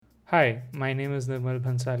Hi, my name is Nirmal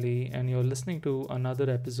Bhansali, and you're listening to another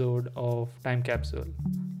episode of Time Capsule.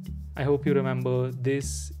 I hope you remember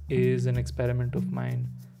this is an experiment of mine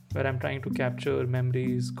where I'm trying to capture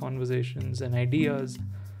memories, conversations, and ideas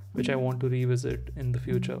which I want to revisit in the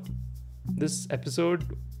future. This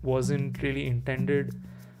episode wasn't really intended,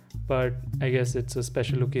 but I guess it's a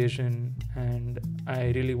special occasion, and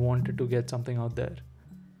I really wanted to get something out there.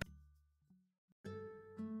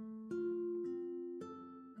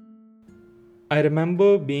 I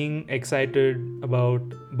remember being excited about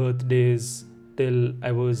birthdays till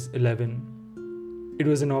I was 11. It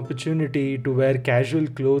was an opportunity to wear casual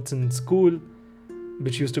clothes in school,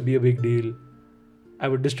 which used to be a big deal. I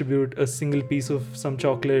would distribute a single piece of some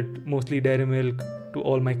chocolate, mostly Dairy Milk, to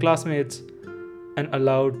all my classmates and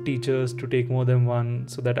allowed teachers to take more than one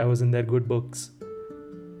so that I was in their good books.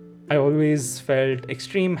 I always felt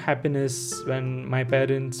extreme happiness when my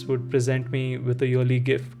parents would present me with a yearly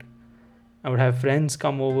gift. I would have friends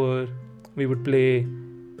come over, we would play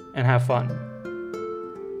and have fun.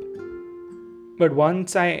 But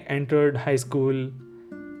once I entered high school,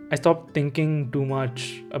 I stopped thinking too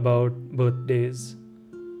much about birthdays.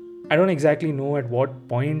 I don't exactly know at what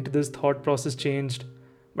point this thought process changed,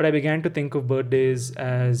 but I began to think of birthdays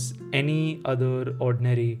as any other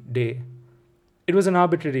ordinary day. It was an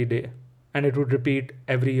arbitrary day, and it would repeat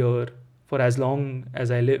every year for as long as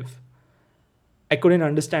I live. I couldn't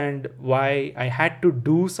understand why I had to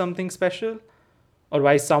do something special or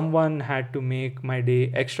why someone had to make my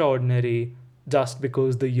day extraordinary just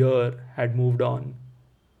because the year had moved on.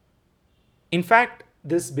 In fact,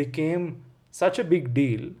 this became such a big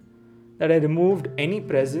deal that I removed any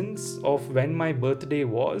presence of when my birthday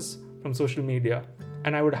was from social media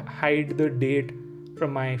and I would hide the date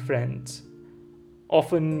from my friends.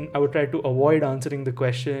 Often, I would try to avoid answering the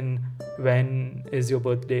question, "When is your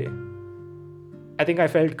birthday?" I think I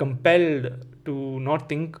felt compelled to not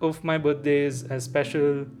think of my birthdays as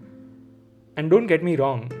special. And don't get me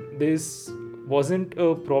wrong, this wasn't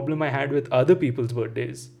a problem I had with other people's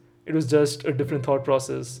birthdays. It was just a different thought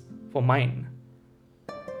process for mine.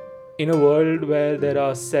 In a world where there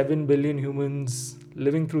are 7 billion humans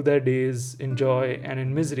living through their days in joy and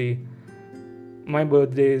in misery, my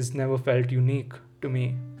birthdays never felt unique to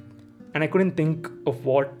me. And I couldn't think of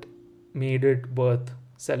what made it worth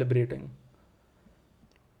celebrating.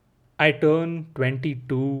 I turn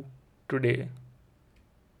 22 today.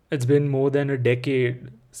 It's been more than a decade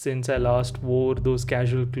since I last wore those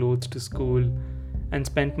casual clothes to school and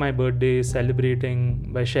spent my birthday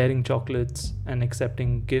celebrating by sharing chocolates and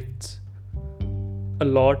accepting gifts. A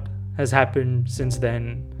lot has happened since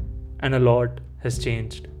then, and a lot has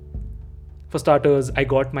changed. For starters, I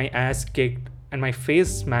got my ass kicked and my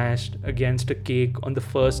face smashed against a cake on the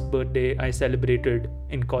first birthday I celebrated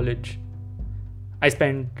in college. I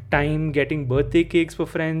spent time getting birthday cakes for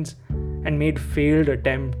friends and made failed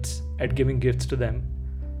attempts at giving gifts to them.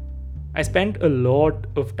 I spent a lot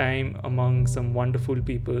of time among some wonderful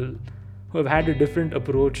people who have had a different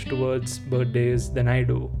approach towards birthdays than I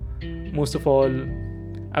do. Most of all,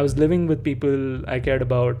 I was living with people I cared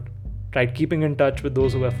about, tried keeping in touch with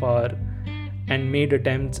those who were far, and made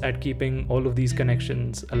attempts at keeping all of these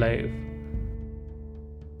connections alive.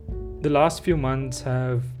 The last few months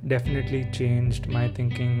have definitely changed my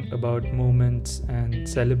thinking about moments and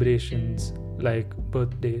celebrations like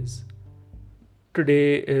birthdays.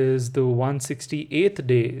 Today is the 168th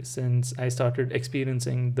day since I started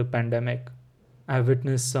experiencing the pandemic. I've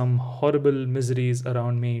witnessed some horrible miseries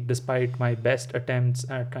around me despite my best attempts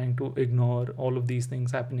at trying to ignore all of these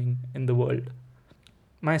things happening in the world.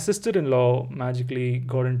 My sister in law magically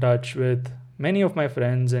got in touch with many of my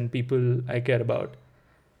friends and people I care about.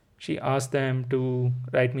 She asked them to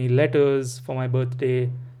write me letters for my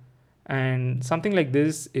birthday, and something like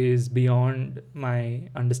this is beyond my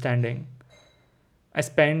understanding. I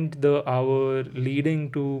spent the hour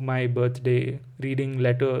leading to my birthday reading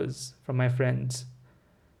letters from my friends,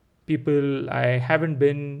 people I haven't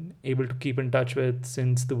been able to keep in touch with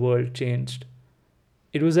since the world changed.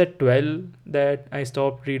 It was at 12 that I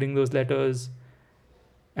stopped reading those letters,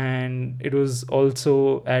 and it was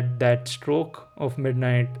also at that stroke of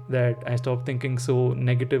midnight that I stopped thinking so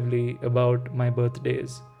negatively about my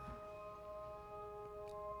birthdays.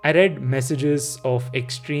 I read messages of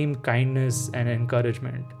extreme kindness and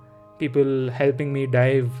encouragement, people helping me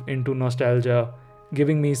dive into nostalgia,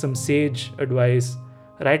 giving me some sage advice,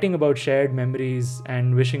 writing about shared memories,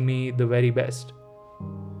 and wishing me the very best.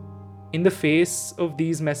 In the face of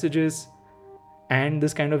these messages and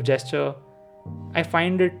this kind of gesture, I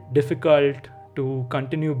find it difficult to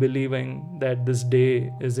continue believing that this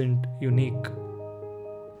day isn't unique.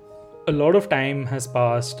 A lot of time has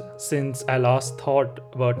passed since I last thought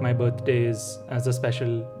about my birthdays as a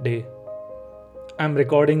special day. I'm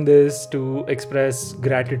recording this to express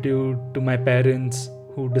gratitude to my parents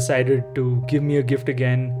who decided to give me a gift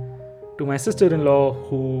again, to my sister in law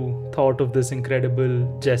who thought of this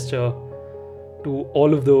incredible gesture, to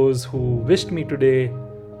all of those who wished me today,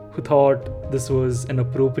 who thought this was an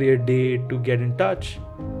appropriate day to get in touch,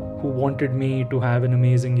 who wanted me to have an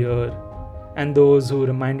amazing year, and those who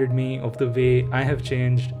reminded me of the way I have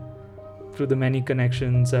changed through the many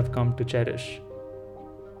connections I've come to cherish.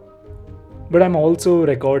 But I'm also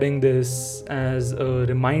recording this as a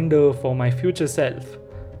reminder for my future self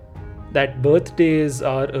that birthdays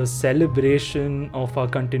are a celebration of our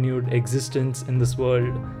continued existence in this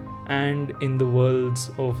world and in the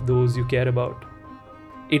worlds of those you care about.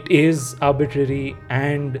 It is arbitrary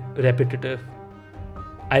and repetitive.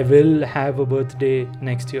 I will have a birthday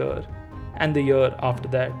next year, and the year after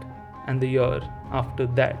that, and the year after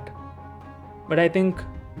that. But I think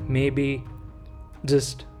maybe,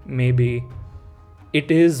 just maybe, it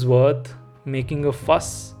is worth making a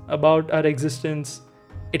fuss about our existence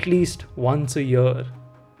at least once a year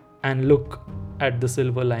and look at the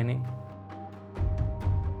silver lining.